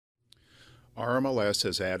RMLS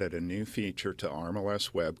has added a new feature to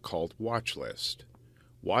RMLSweb called Watch List.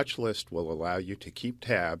 Watch List will allow you to keep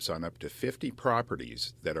tabs on up to 50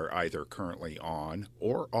 properties that are either currently on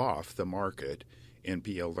or off the market and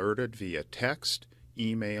be alerted via text,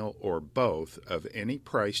 email, or both of any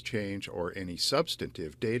price change or any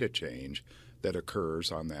substantive data change that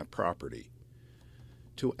occurs on that property.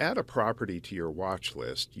 To add a property to your watch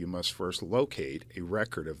list, you must first locate a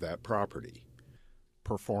record of that property.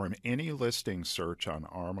 Perform any listing search on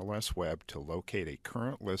RMLSweb to locate a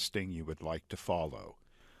current listing you would like to follow.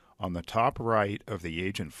 On the top right of the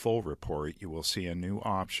Agent Full report, you will see a new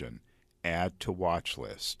option, Add to Watch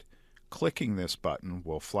List. Clicking this button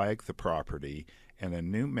will flag the property, and a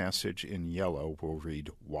new message in yellow will read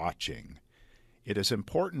Watching. It is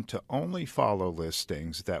important to only follow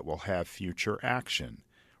listings that will have future action,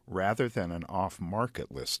 rather than an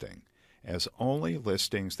off-market listing, as only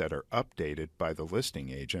listings that are updated by the listing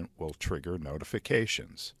agent will trigger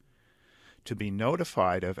notifications. To be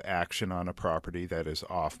notified of action on a property that is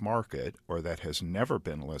off-market or that has never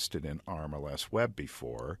been listed in RMLSweb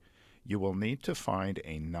before, you will need to find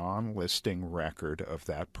a non-listing record of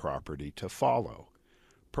that property to follow.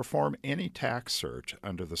 Perform any tax search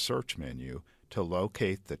under the search menu to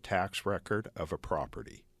locate the tax record of a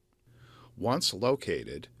property. Once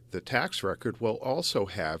located, the tax record will also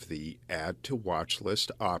have the Add to Watch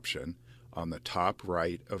List option on the top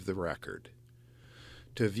right of the record.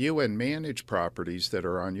 To view and manage properties that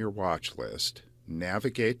are on your watch list,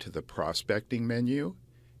 navigate to the Prospecting menu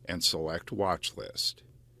and select Watch List.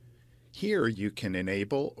 Here you can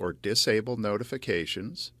enable or disable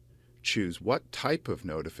notifications, choose what type of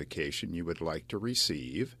notification you would like to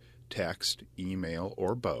receive, text, email,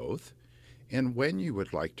 or both, and when you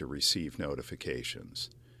would like to receive notifications.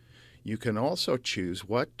 You can also choose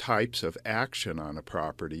what types of action on a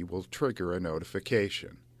property will trigger a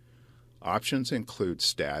notification. Options include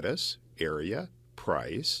status, area,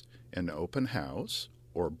 price, an open house,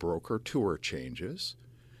 or broker tour changes,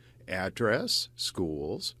 address,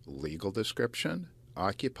 schools, legal description,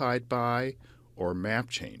 occupied by, or map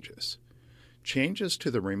changes. Changes to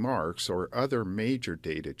the remarks or other major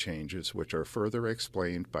data changes which are further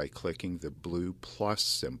explained by clicking the blue plus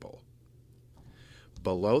symbol.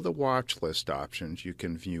 Below the watch list options, you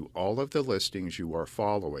can view all of the listings you are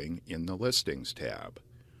following in the Listings tab.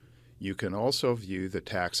 You can also view the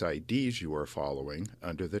tax IDs you are following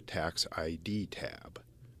under the Tax ID tab.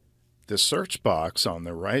 The search box on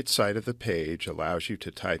the right side of the page allows you to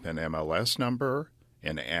type an MLS number,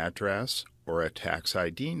 an address, or a tax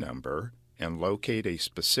ID number and locate a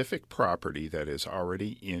specific property that is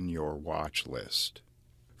already in your watch list.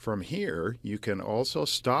 From here, you can also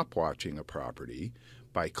stop watching a property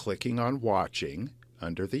by clicking on Watching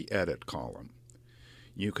under the Edit column.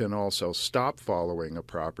 You can also stop following a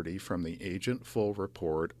property from the Agent Full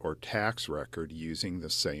report or tax record using the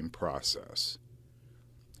same process.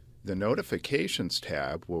 The Notifications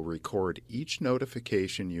tab will record each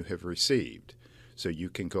notification you have received, so you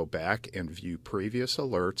can go back and view previous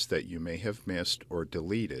alerts that you may have missed or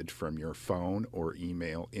deleted from your phone or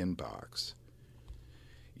email inbox.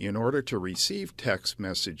 In order to receive text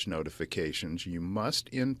message notifications, you must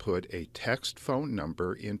input a text phone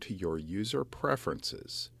number into your user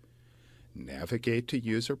preferences. Navigate to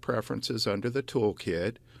User Preferences under the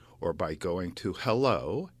toolkit or by going to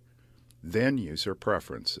Hello, then User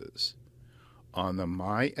Preferences. On the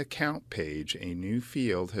My Account page, a new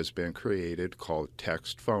field has been created called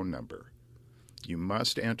Text Phone Number. You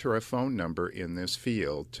must enter a phone number in this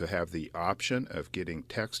field to have the option of getting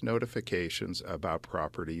text notifications about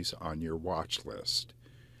properties on your watch list.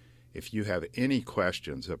 If you have any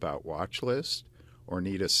questions about watch list or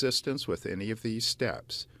need assistance with any of these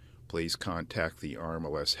steps, please contact the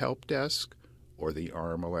RMLS Help Desk or the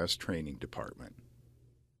RMLS Training Department.